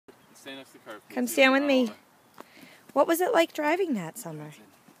Stand next to the curb. Come stand with me. What was it like driving that summer?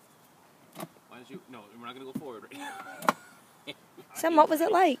 Why don't you? No, we're not gonna go forward right now. Sam, what was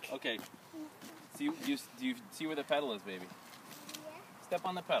it like? Okay. Do you see where the pedal is, baby? Yeah. Step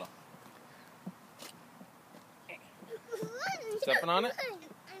on the pedal. Stepping on it?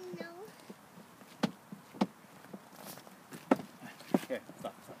 Here,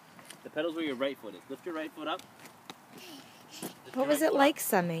 stop. The pedal's where your right foot is. Lift your right foot up. What was it like,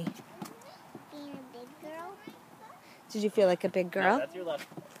 Summy? Being a big girl. Did you feel like a big girl? No, that's your left.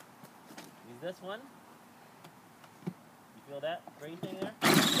 Use this one. You feel that green thing there?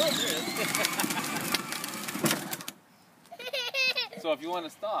 Oh, there it is. So if you want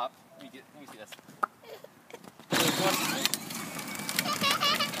to stop, let me see this.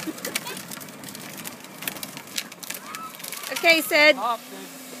 Okay, Sid.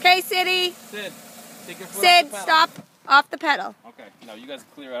 Okay, Siddy. Sid, take your foot Sid, off the pedal. stop off the pedal. Okay, no, you guys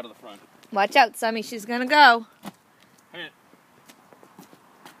clear out of the front. Watch out, Summy. She's gonna go. Hit it.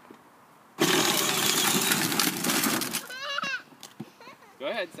 Go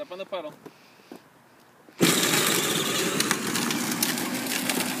ahead, step on the pedal.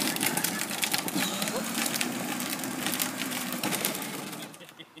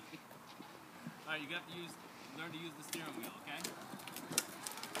 Alright, you got to learn to use the steering wheel, okay?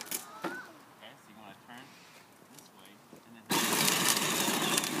 Okay, so you want to turn this way and then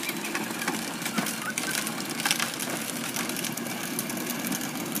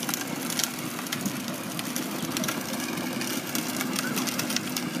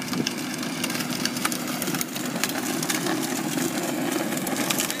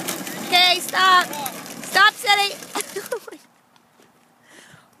Okay, stop. Stop, Siddy.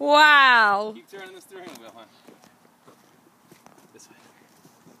 Wow. keep turning the steering wheel, huh? This way.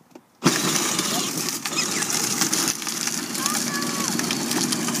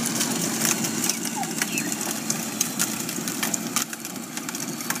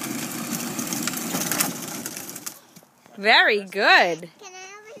 Very good. Can I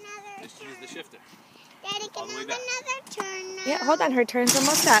have another Just turn? use the shifter. Daddy, all can the I way have back. another turn now? Yeah, hold on. Her turn's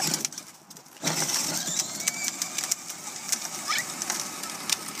almost up.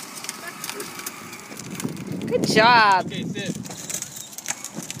 Good job. Okay, Sid.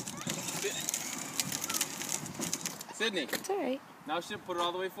 Sydney, It's all right. now she put it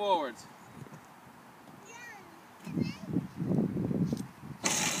all the way forwards.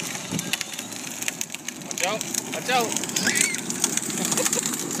 Watch out! Watch out!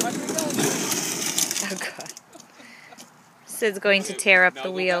 Watch me go. Oh, God. Sid's going to tear up Now the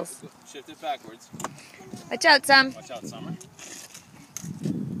go wheels. back. Shift it backwards. Watch out, Sam. Watch out, Summer.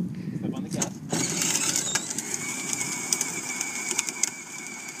 Step on the gas.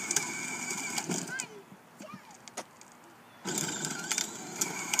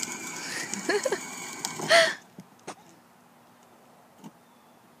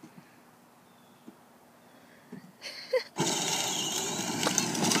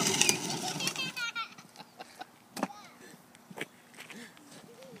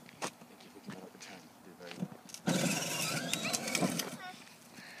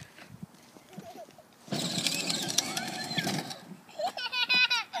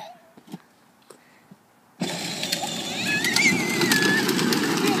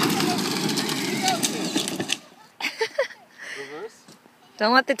 Reverse.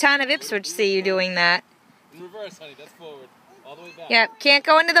 Don't let the town of Ipswich see you doing that. In reverse, honey. That's forward. All the way back. Yeah, can't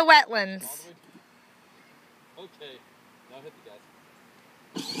go into the All the wetlands. way. Okay. Now hit the gas.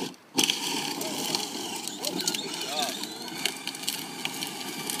 Oh, good job.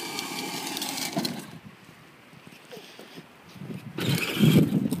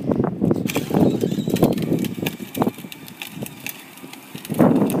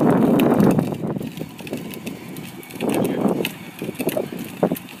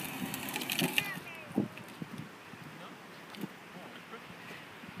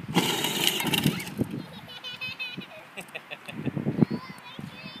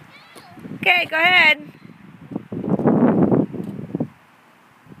 Okay, go ahead.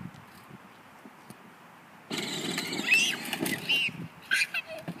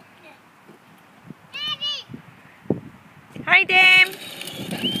 Hi, Dame.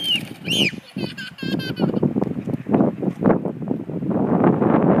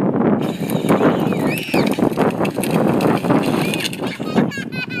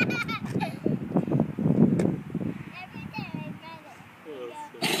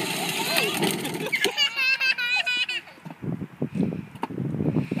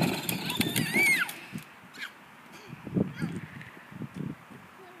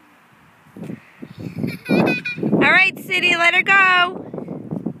 All right, City, let her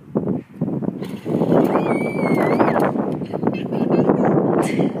go.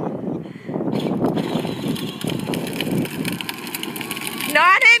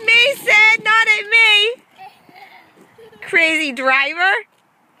 crazy driver?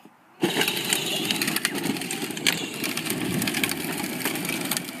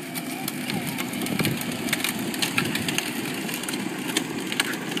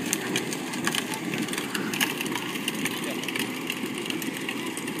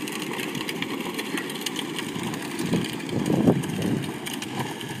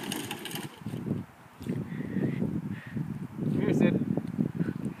 Here, Sid.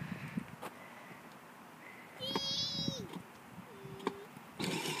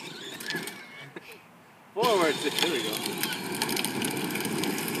 Forward, Sid. There we go.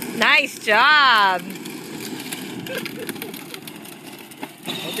 Nice job.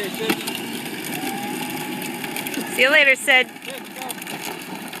 Okay, Sid. See you later, Sid. Sid, go. No,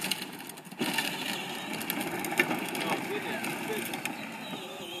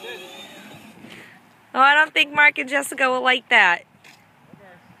 Sid. Oh, I don't think Mark and Jessica will like that.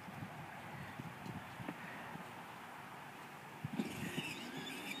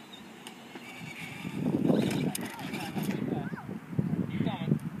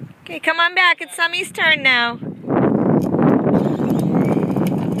 Okay, come on back. It's Summy's turn now.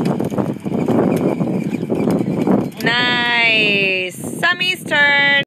 Nice. Summy's turn.